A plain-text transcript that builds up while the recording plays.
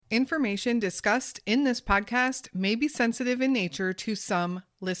Information discussed in this podcast may be sensitive in nature to some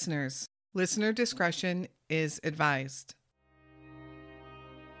listeners. Listener discretion is advised.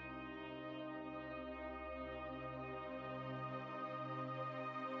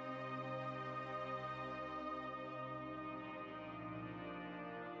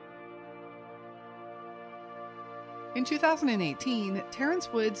 In 2018,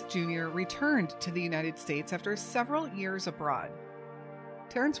 Terrence Woods Jr. returned to the United States after several years abroad.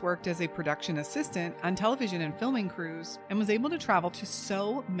 Terrence worked as a production assistant on television and filming crews and was able to travel to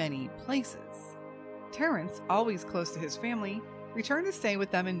so many places. Terrence, always close to his family, returned to stay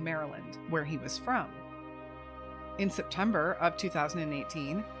with them in Maryland, where he was from. In September of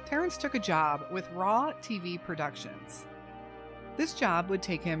 2018, Terrence took a job with Raw TV Productions. This job would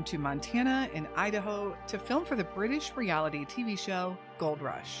take him to Montana and Idaho to film for the British reality TV show Gold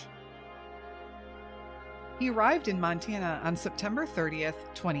Rush. He arrived in Montana on September 30th,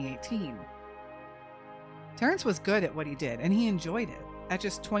 2018. Terrence was good at what he did, and he enjoyed it. At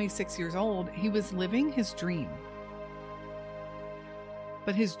just 26 years old, he was living his dream.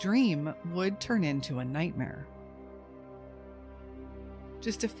 But his dream would turn into a nightmare.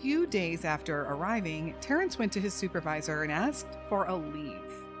 Just a few days after arriving, Terrence went to his supervisor and asked for a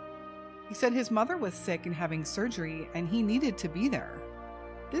leave. He said his mother was sick and having surgery, and he needed to be there.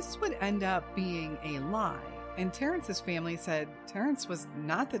 This would end up being a lie, and Terrence's family said Terrence was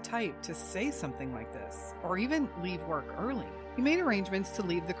not the type to say something like this, or even leave work early. He made arrangements to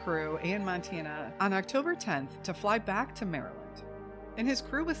leave the crew and Montana on October 10th to fly back to Maryland, and his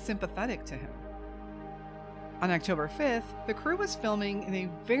crew was sympathetic to him. On October 5th, the crew was filming in a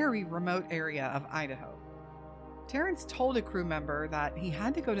very remote area of Idaho. Terrence told a crew member that he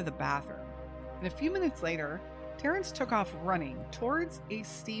had to go to the bathroom, and a few minutes later, Terrence took off running towards a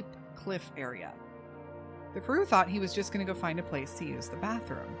steep cliff area. The crew thought he was just going to go find a place to use the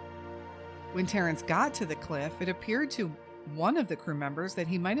bathroom. When Terrence got to the cliff, it appeared to one of the crew members that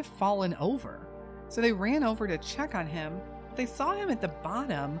he might have fallen over. So they ran over to check on him, but they saw him at the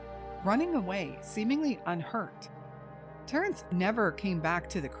bottom, running away, seemingly unhurt. Terrence never came back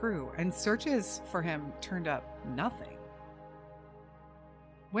to the crew, and searches for him turned up nothing.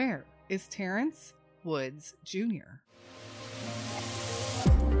 Where is Terrence Woods Jr.?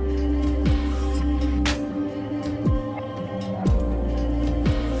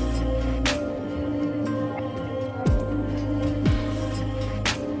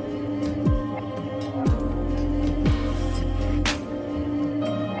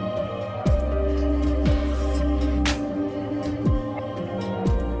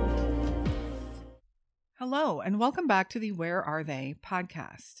 Hello, and welcome back to the Where Are They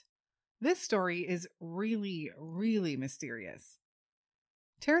podcast. This story is really mysterious.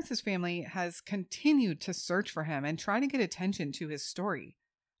 Terrence's family has continued to search for him and try to get attention to his story.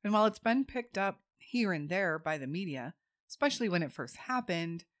 And while it's been picked up here and there by the media, especially when it first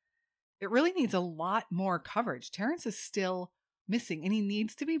happened, it really needs a lot more coverage. Terrence is still missing, and he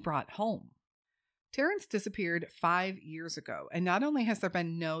needs to be brought home. Terrence disappeared 5 years ago, and not only has there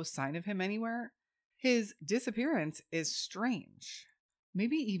been no sign of him anywhere, his disappearance is strange,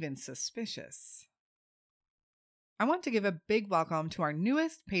 maybe even suspicious. I want to give a big welcome to our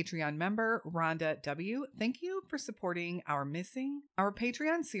newest Patreon member, Rhonda W. Thank you for supporting our Missing. Our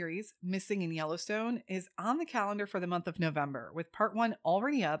Patreon series, Missing in Yellowstone, is on the calendar for the month of November, with part 1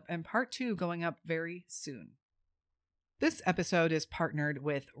 already up and part 2 going up very soon. This episode is partnered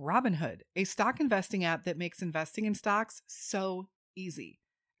with Robinhood, a stock investing app that makes investing in stocks so easy.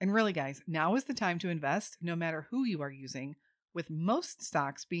 And really, guys, now is the time to invest no matter who you are using, with most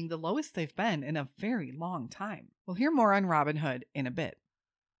stocks being the lowest they've been in a very long time. We'll hear more on Robinhood in a bit.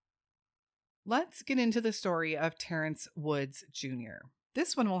 Let's get into the story of Terrence Woods Jr.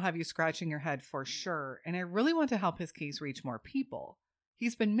 This one will have you scratching your head for sure, and I really want to help his case reach more people.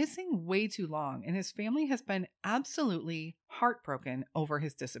 He's been missing way too long, and his family has been absolutely heartbroken over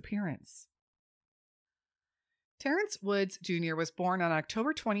his disappearance. Terrence Woods Jr. was born on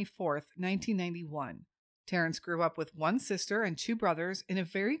October 24th, 1991. Terrence grew up with one sister and two brothers in a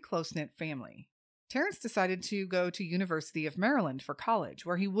very close-knit family. Terrence decided to go to University of Maryland for college,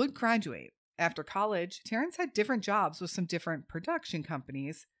 where he would graduate. After college, Terrence had different jobs with some different production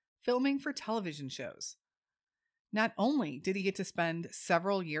companies, filming for television shows. Not only did he get to spend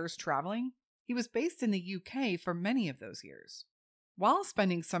several years traveling, he was based in the UK for many of those years. While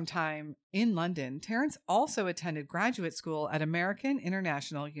spending some time in London, Terrence also attended graduate school at American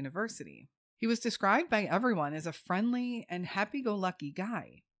International University. He was described by everyone as a friendly and happy-go-lucky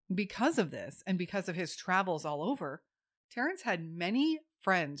guy. Because of this, and because of his travels all over, Terrence had many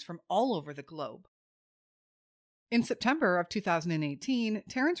friends from all over the globe. In September of 2018,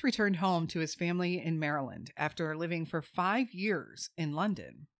 Terrence returned home to his family in Maryland after living for 5 years in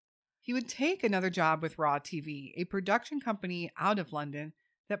London. He would take another job with Raw TV, a production company out of London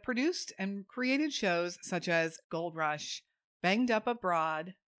that produced and created shows such as Gold Rush, Banged Up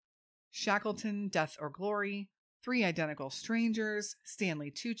Abroad, Shackleton, Death or Glory, Three Identical Strangers,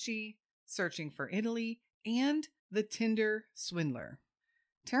 Stanley Tucci, Searching for Italy, and The Tinder Swindler.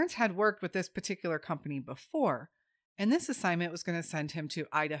 Terrence had worked with this particular company before, and this assignment was going to send him to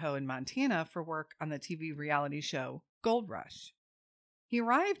Idaho and Montana for work on the TV reality show Gold Rush. He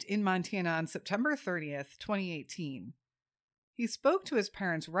arrived in Montana on September 30th, 2018. He spoke to his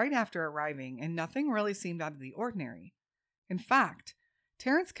parents right after arriving, and nothing really seemed out of the ordinary. In fact,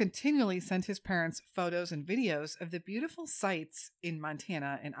 Terrence continually sent his parents photos and videos of the beautiful sights in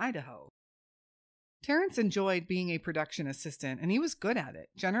Montana and Idaho. Terrence enjoyed being a production assistant, and he was good at it,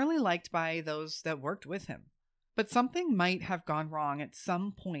 generally liked by those that worked with him. But something might have gone wrong at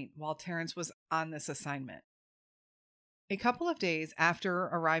some point while Terrence was on this assignment. A couple of days after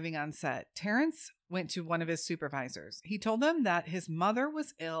arriving on set, Terrence went to one of his supervisors. He told them that his mother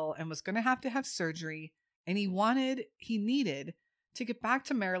was ill and was going to have surgery, and he needed to get back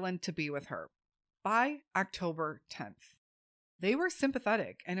to Maryland to be with her by October 10th. They were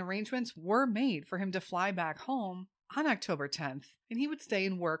sympathetic, and arrangements were made for him to fly back home on October 10th, and he would stay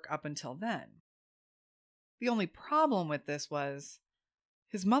and work up until then. The only problem with this was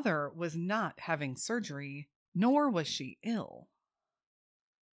his mother was not having surgery, nor was she ill.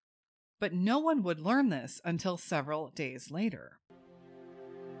 But no one would learn this until several days later.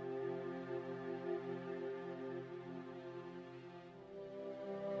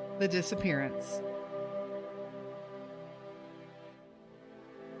 The disappearance.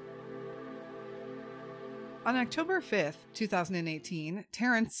 On October 5th, 2018,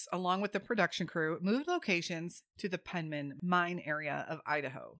 Terrence, along with the production crew, moved locations to the Penman mine area of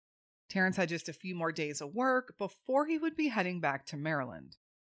Idaho. Terrence had just a few more days of work before he would be heading back to Maryland.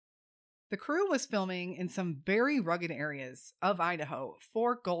 The crew was filming in some very rugged areas of Idaho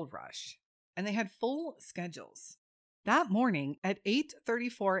for Gold Rush, and they had full schedules. That morning at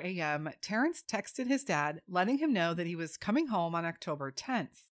 8:34 a.m., Terrence texted his dad, letting him know that he was coming home on October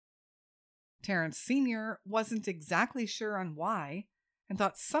 10th. Terrence Sr. wasn't exactly sure on why and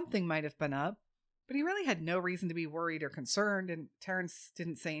thought something might have been up, but he really had no reason to be worried or concerned, and Terrence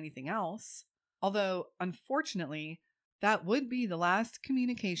didn't say anything else. Although, unfortunately, that would be the last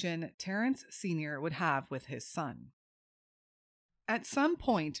communication Terrence Sr. would have with his son. At some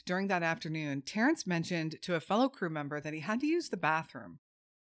point during that afternoon, Terrence mentioned to a fellow crew member that he had to use the bathroom.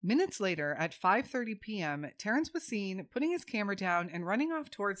 Minutes later, at 5:30 p.m., Terrence was seen putting his camera down and running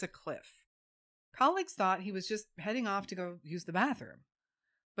off towards a cliff. Colleagues thought he was just heading off to go use the bathroom.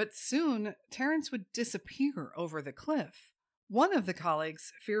 But soon, Terrence would disappear over the cliff. One of the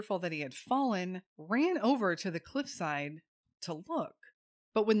colleagues, fearful that he had fallen, ran over to the cliffside to look.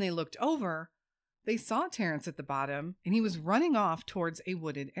 But when they looked over, they saw Terrence at the bottom, and he was running off towards a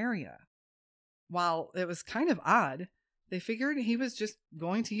wooded area. While it was kind of odd, they figured he was just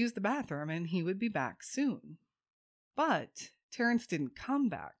going to use the bathroom and he would be back soon. But Terrence didn't come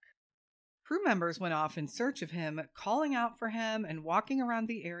back. Crew members went off in search of him, calling out for him and walking around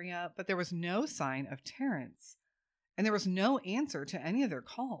the area, but there was no sign of Terrence, and there was no answer to any of their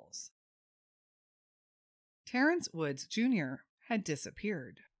calls. Terrence Woods Jr. had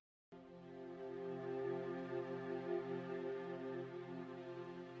disappeared.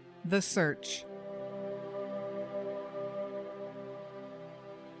 The search.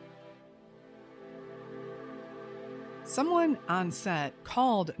 Someone on set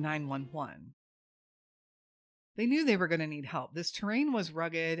called 911. They knew they were going to need help. This terrain was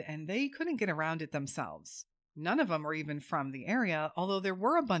rugged and they couldn't get around it themselves. None of them were even from the area, although there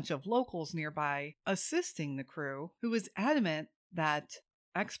were a bunch of locals nearby assisting the crew who was adamant that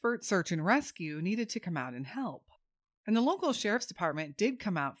expert search and rescue needed to come out and help. And the local sheriff's department did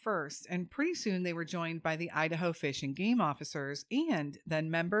come out first, and pretty soon they were joined by the Idaho Fish and Game officers and then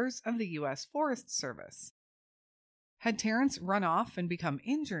members of the U.S. Forest Service. Had Terrence run off and become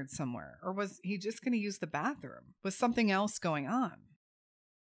injured somewhere, or was he just going to use the bathroom? Was something else going on?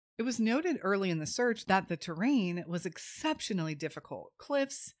 It was noted early in the search that the terrain was exceptionally difficult.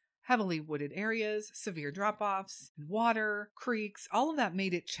 Cliffs, heavily wooded areas, severe drop-offs, water, creeks, all of that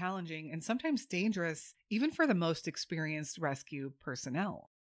made it challenging and sometimes dangerous even for the most experienced rescue personnel.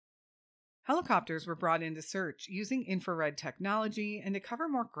 Helicopters were brought in to search using infrared technology and to cover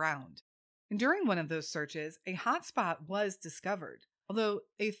more ground. And during one of those searches, a hotspot was discovered, although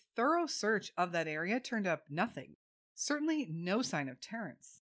a thorough search of that area turned up nothing. Certainly no sign of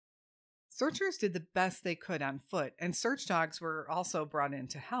Terrence. Searchers did the best they could on foot, and search dogs were also brought in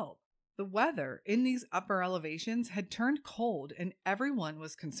to help. The weather in these upper elevations had turned cold, and everyone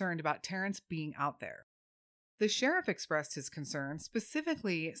was concerned about Terrence being out there. The sheriff expressed his concern,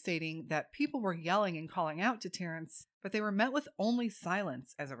 specifically stating that people were yelling and calling out to Terrence, but they were met with only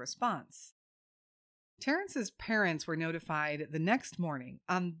silence as a response. Terrence's parents were notified the next morning,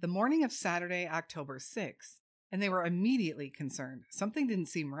 on the morning of Saturday, October 6th, and they were immediately concerned. Something didn't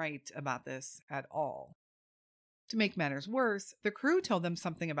seem right about this at all. To make matters worse, the crew told them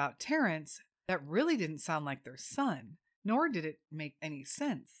something about Terrence that really didn't sound like their son, nor did it make any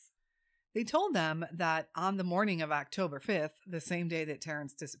sense. They told them that on the morning of October 5th, the same day that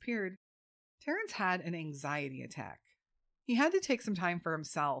Terrence disappeared, Terrence had an anxiety attack. He had to take some time for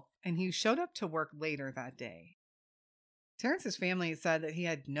himself, and he showed up to work later that day. Terrence's family said that he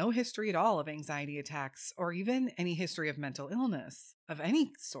had no history at all of anxiety attacks or even any history of mental illness of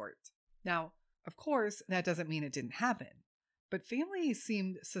any sort. Now, of course, that doesn't mean it didn't happen, but family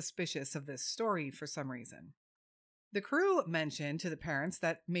seemed suspicious of this story for some reason. The crew mentioned to the parents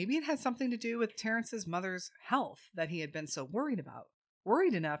that maybe it had something to do with Terrence's mother's health that he had been so worried about,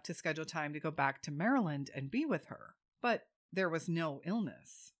 worried enough to schedule time to go back to Maryland and be with her. But there was no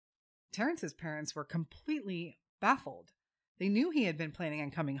illness. Terrence's parents were completely baffled. They knew he had been planning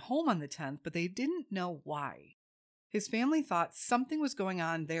on coming home on the 10th, but they didn't know why. His family thought something was going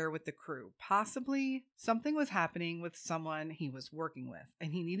on there with the crew. Possibly something was happening with someone he was working with,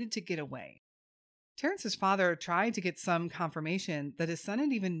 and he needed to get away. Terrence's father tried to get some confirmation that his son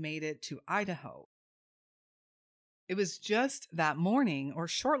had even made it to Idaho. It was just that morning, or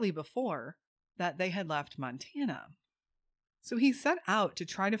shortly before, that they had left Montana. So he set out to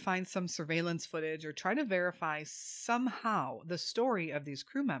try to find some surveillance footage or try to verify somehow the story of these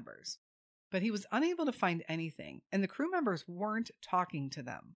crew members. But he was unable to find anything, and the crew members weren't talking to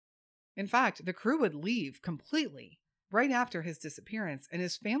them. In fact, the crew would leave completely right after his disappearance, and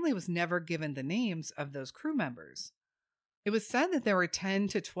his family was never given the names of those crew members. It was said that there were 10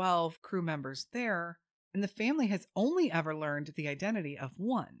 to 12 crew members there, and the family has only ever learned the identity of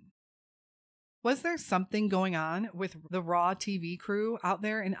one. Was there something going on with the Raw TV crew out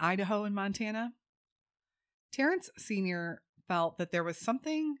there in Idaho and Montana? Terrence Sr. felt that there was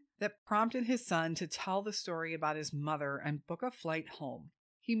something that prompted his son to tell the story about his mother and book a flight home.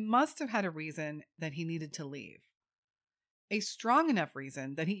 He must have had a reason that he needed to leave. A strong enough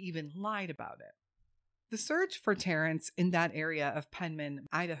reason that he even lied about it. The search for Terrence in that area of Penman,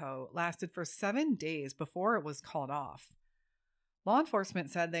 Idaho, lasted for 7 days before it was called off. Law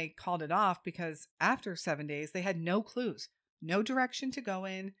enforcement said they called it off because after 7 days, they had no clues, no direction to go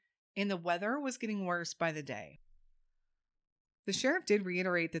in, and the weather was getting worse by the day. The sheriff did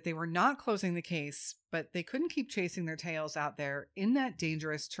reiterate that they were not closing the case, but they couldn't keep chasing their tails out there in that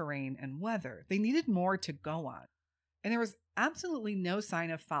dangerous terrain and weather. They needed more to go on. And there was absolutely no sign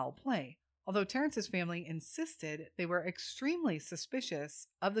of foul play, although Terrence's family insisted they were extremely suspicious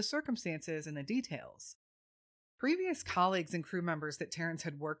of the circumstances and the details. Previous colleagues and crew members that Terrence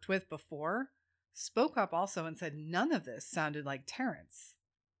had worked with before spoke up also and said none of this sounded like Terrence.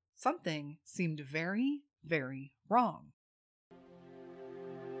 Something seemed very, very wrong.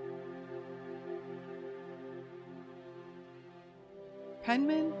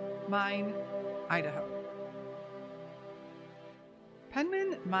 Penman Mine, Idaho.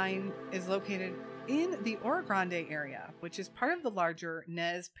 Penman Mine is located in the Oro Grande area, which is part of the larger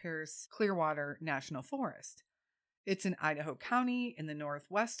Nez Perce Clearwater National Forest. It's in Idaho County in the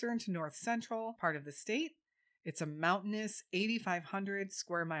northwestern to north central part of the state. It's a mountainous 8,500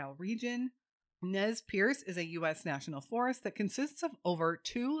 square mile region. Nez Perce is a U.S. national forest that consists of over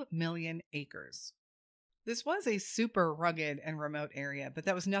 2 million acres. This was a super rugged and remote area, but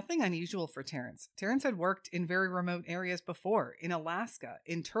that was nothing unusual for Terrence. Terrence had worked in very remote areas before, in Alaska,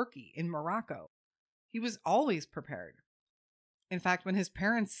 in Turkey, in Morocco. He was always prepared. In fact, when his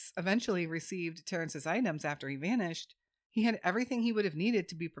parents eventually received Terrence's items after he vanished, he had everything he would have needed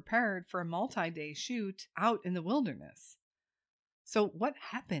to be prepared for a multi-day shoot out in the wilderness. So what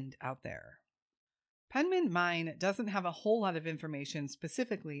happened out there? Penman Mine doesn't have a whole lot of information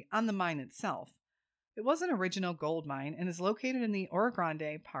specifically on the mine itself. It was an original gold mine and is located in the Oro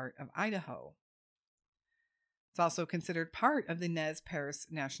Grande part of Idaho. It's also considered part of the Nez Perce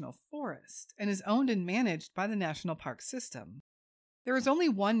National Forest and is owned and managed by the National Park System. There is only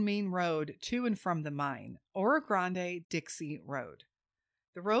one main road to and from the mine, Oro Grande-Dixie Road.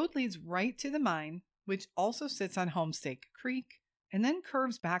 The road leads right to the mine, which also sits on Homestake Creek, and then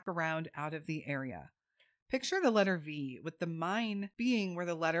curves back around out of the area. Picture the letter V, with the mine being where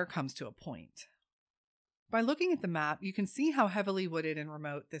the letter comes to a point. By looking at the map, you can see how heavily wooded and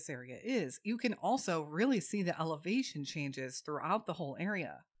remote this area is. You can also really see the elevation changes throughout the whole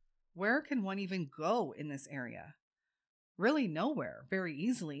area. Where can one even go in this area? Really nowhere, very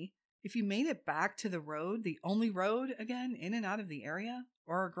easily. If you made it back to the road, the only road, again, in and out of the area,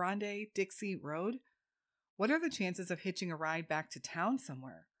 or a Grande Dixie Road, what are the chances of hitching a ride back to town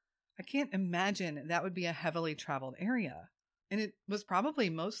somewhere? I can't imagine that would be a heavily traveled area. And it was probably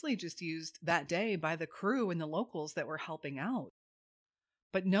mostly just used that day by the crew and the locals that were helping out.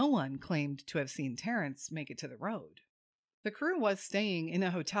 But no one claimed to have seen Terrence make it to the road. The crew was staying in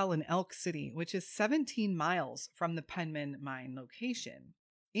a hotel in Elk City, which is 17 miles from the Penman mine location,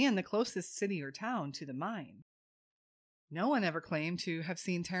 and the closest city or town to the mine. No one ever claimed to have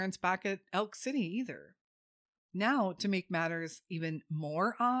seen Terrence back at Elk City either. Now, to make matters even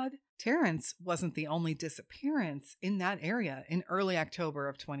more odd, Terrence wasn't the only disappearance in that area in early October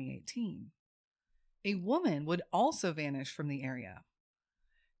of 2018. A woman would also vanish from the area.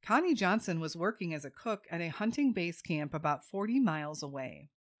 Connie Johnson was working as a cook at a hunting base camp about 40 miles away.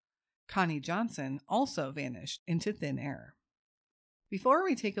 Connie Johnson also vanished into thin air. Before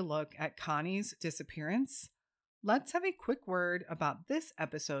we take a look at Connie's disappearance, let's have a quick word about this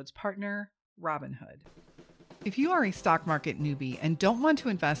episode's partner, Robinhood. If you are a stock market newbie and don't want to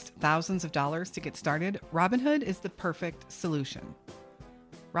invest thousands of dollars to get started, Robinhood is the perfect solution.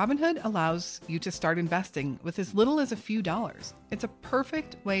 Robinhood allows you to start investing with as little as a few dollars. It's a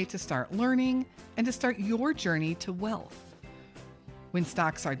perfect way to start learning and to start your journey to wealth. When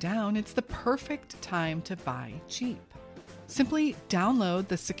stocks are down, it's the perfect time to buy cheap. Simply download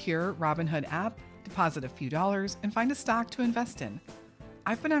the secure Robinhood app, deposit a few dollars, and find a stock to invest in.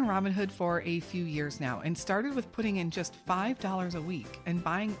 I've been on Robinhood for a few years now and started with putting in just $5 a week and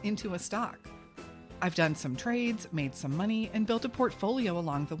buying into a stock. I've done some trades, made some money, and built a portfolio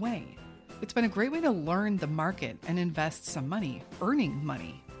along the way. It's been a great way to learn the market and invest some money, earning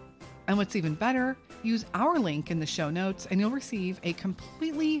money. And what's even better, use our link in the show notes and you'll receive a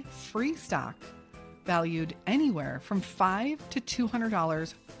completely free stock valued anywhere from $5 to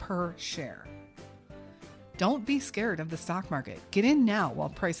 $200 per share. Don't be scared of the stock market. Get in now while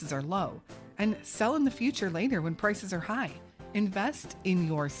prices are low and sell in the future later when prices are high. Invest in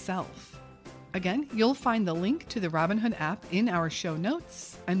yourself. Again, you'll find the link to the Robinhood app in our show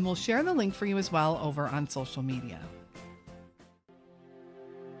notes, and we'll share the link for you as well over on social media.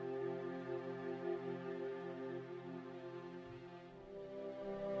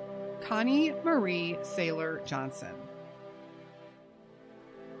 Connie Marie Saylor Johnson.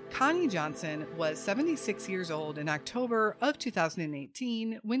 Connie Johnson was 76 years old in October of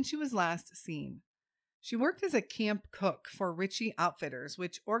 2018 when she was last seen. She worked as a camp cook for Ritchie Outfitters,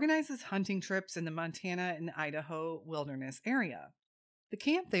 which organizes hunting trips in the Montana and Idaho wilderness area. The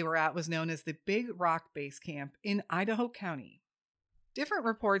camp they were at was known as the Big Rock Base Camp in Idaho County. Different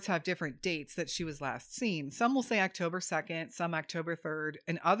reports have different dates that she was last seen. Some will say October 2nd, some October 3rd,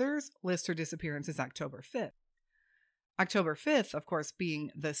 and others list her disappearance as October 5th. October 5th, of course,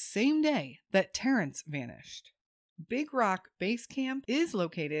 being the same day that Terrence vanished. Big Rock Base Camp is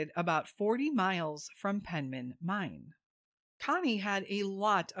located about 40 miles from Penman Mine. Connie had a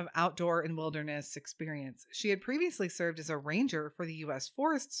lot of outdoor and wilderness experience. She had previously served as a ranger for the U.S.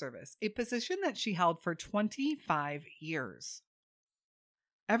 Forest Service, a position that she held for 25 years.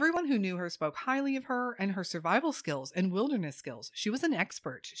 Everyone who knew her spoke highly of her and her survival skills and wilderness skills. She was an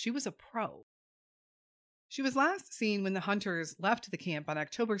expert. She was a pro. She was last seen when the hunters left the camp on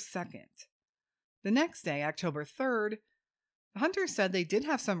October 2nd. The next day, October 3rd, the hunters said they did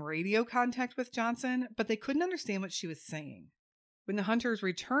have some radio contact with Johnson, but they couldn't understand what she was saying. When the hunters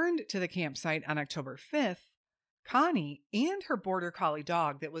returned to the campsite on October 5th, Connie and her border collie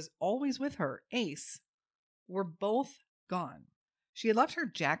dog that was always with her, Ace, were both gone. She had left her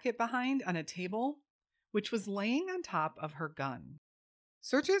jacket behind on a table, which was laying on top of her gun.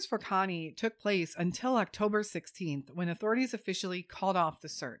 Searches for Connie took place until October 16th, when authorities officially called off the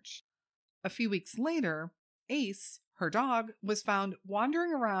search. A few weeks later, Ace, her dog, was found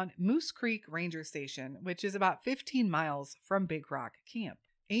wandering around Moose Creek Ranger Station, which is about 15 miles from Big Rock Camp.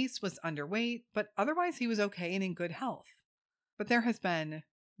 Ace was underweight, but otherwise he was okay and in good health. But there has been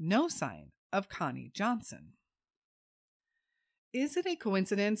no sign of Connie Johnson. Is it a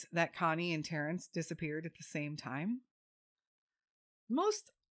coincidence that Connie and Terrence disappeared at the same time?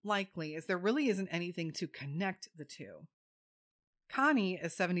 Most likely, as there really isn't anything to connect the two. Connie, a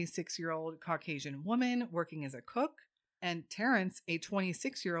 76-year-old Caucasian woman working as a cook, and Terrence, a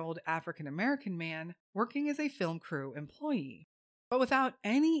 26-year-old African-American man working as a film crew employee. But without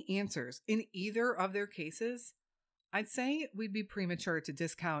any answers in either of their cases, I'd say we'd be premature to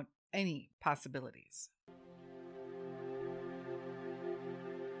discount any possibilities.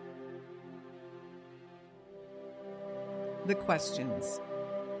 The questions.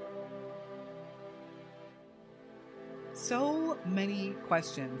 So many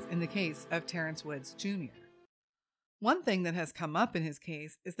questions in the case of Terrence Woods Jr. One thing that has come up in his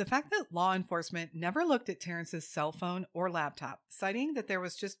case is the fact that law enforcement never looked at Terrence's cell phone or laptop, citing that there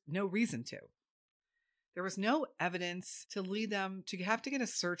was just no reason to. There was no evidence to lead them to have to get a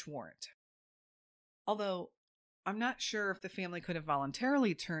search warrant. Although, I'm not sure if the family could have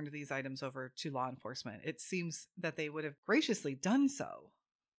voluntarily turned these items over to law enforcement. It seems that they would have graciously done so.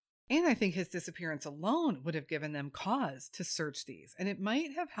 And I think his disappearance alone would have given them cause to search these, and it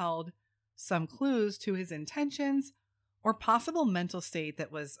might have held some clues to his intentions or possible mental state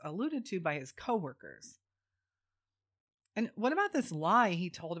that was alluded to by his coworkers. And what about this lie he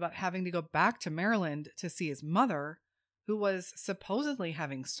told about having to go back to Maryland to see his mother, who was supposedly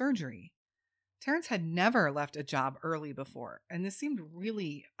having surgery? Terrence had never left a job early before, and this seemed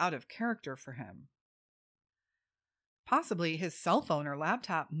really out of character for him. Possibly his cell phone or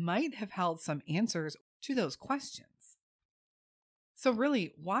laptop might have held some answers to those questions. So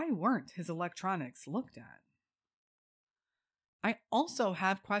really, why weren't his electronics looked at? I also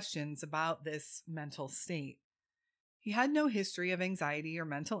have questions about this mental state. He had no history of anxiety or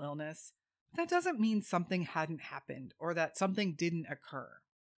mental illness, but that doesn't mean something hadn't happened or that something didn't occur.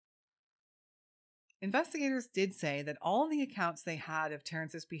 Investigators did say that all the accounts they had of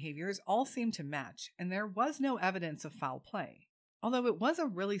Terrence's behaviors all seemed to match, and there was no evidence of foul play, although it was a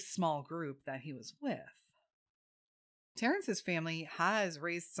really small group that he was with. Terrence's family has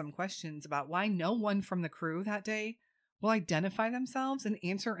raised some questions about why no one from the crew that day will identify themselves and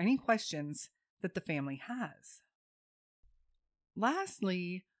answer any questions that the family has.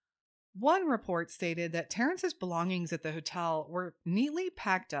 Lastly, one report stated that Terrence's belongings at the hotel were neatly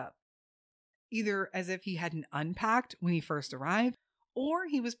packed up, either as if he hadn't unpacked when he first arrived, or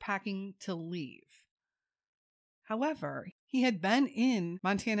he was packing to leave. However, he had been in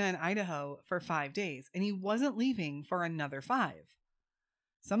Montana and Idaho for 5 days, and he wasn't leaving for another 5.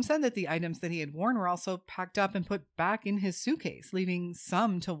 Some said that the items that he had worn were also packed up and put back in his suitcase, leaving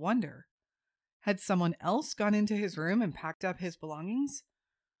some to wonder. Had someone else gone into his room and packed up his belongings?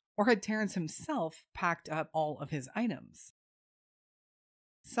 Or had Terrence himself packed up all of his items?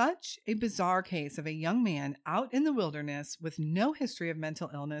 Such a bizarre case of a young man out in the wilderness with no history of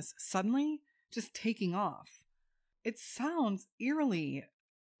mental illness suddenly just taking off. It sounds eerily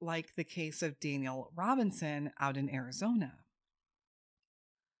like the case of Daniel Robinson out in Arizona.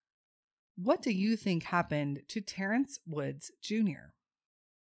 What do you think happened to Terrence Woods Jr.?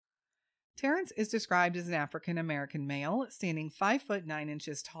 Terrence is described as an African-American male, standing 5 foot 9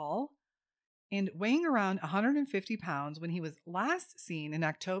 inches tall and weighing around 150 pounds when he was last seen in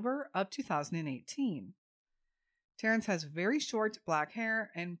October of 2018. Terrence has very short black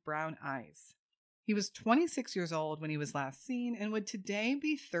hair and brown eyes. He was 26 years old when he was last seen and would today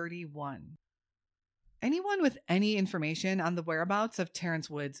be 31. Anyone with any information on the whereabouts of Terrence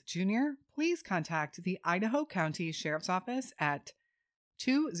Woods Jr., please contact the Idaho County Sheriff's Office at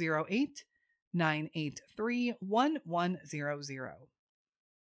 208-983-1100.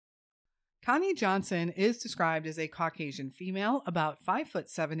 Connie Johnson is described as a Caucasian female, about 5 foot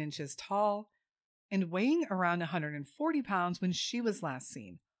 7 inches tall, and weighing around 140 pounds when she was last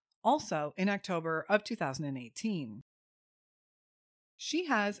seen, also in October of 2018. She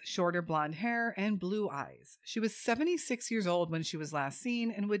has shorter blonde hair and blue eyes. She was 76 years old when she was last seen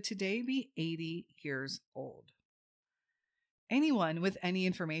and would today be 80 years old. Anyone with any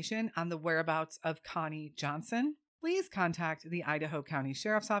information on the whereabouts of Connie Johnson, please contact the Idaho County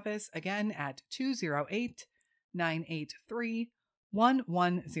Sheriff's Office again at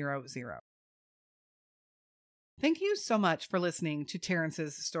 208-983-1100. Thank you so much for listening to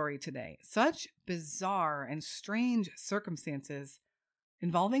Terrence's story today. Such bizarre and strange circumstances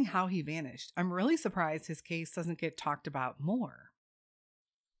involving how he vanished. I'm really surprised his case doesn't get talked about more.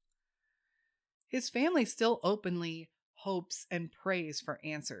 His family still openly hopes and prays for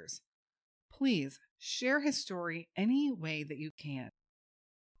answers. Please share his story any way that you can.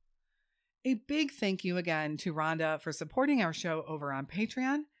 A big thank you again to Rhonda for supporting our show over on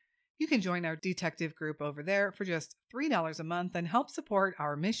Patreon. You can join our detective group over there for just $3 a month and help support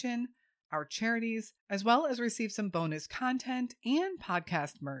our mission, our charities, as well as receive some bonus content and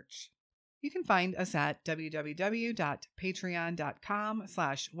podcast merch. You can find us at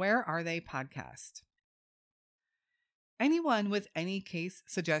www.patreon.com/wherearetheypodcast. Anyone with any case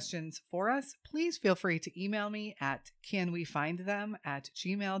suggestions for us, please feel free to email me at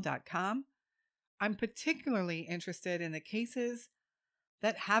canwefindthem@gmail.com. I'm particularly interested in the cases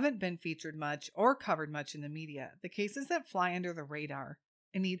that haven't been featured much or covered much in the media, the cases that fly under the radar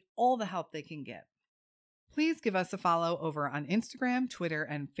and need all the help they can get. Please give us a follow over on Instagram, Twitter,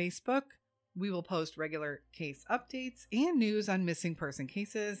 and Facebook. We will post regular case updates and news on missing person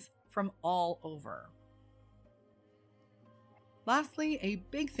cases from all over. Lastly, a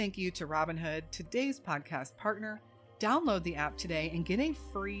big thank you to Robinhood, today's podcast partner. Download the app today and get a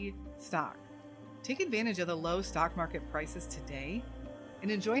free stock. Take advantage of the low stock market prices today and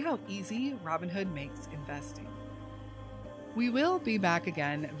enjoy how easy Robinhood makes investing. We will be back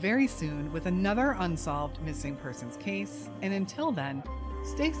again very soon with another unsolved missing persons case. And until then,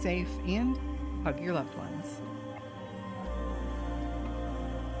 stay safe and hug your loved ones.